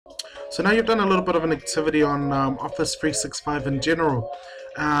So now you've done a little bit of an activity on Office 365 in general,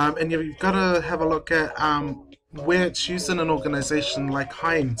 and you've got to have a look at where it's used in an organization like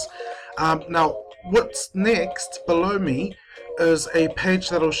Heinz. Now, what's next below me is a page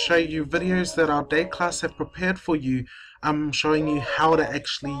that will show you videos that our day class have prepared for you, showing you how to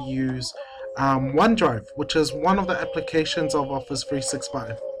actually use OneDrive, which is one of the applications of Office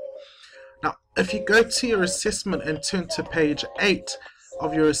 365. Now, if you go to your assessment and turn to page 8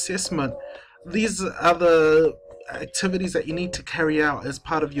 of your assessment, these are the activities that you need to carry out as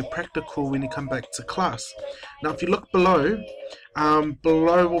part of your practical when you come back to class. Now, if you look below,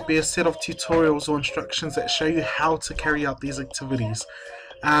 below will be a set of tutorials or instructions that show you how to carry out these activities.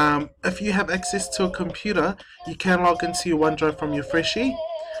 If you have access to a computer, you can log into your OneDrive from your Freshie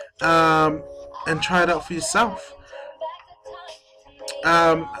and try it out for yourself.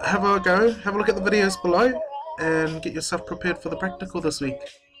 Have a go, have a look at the videos below, and get yourself prepared for the practical this week.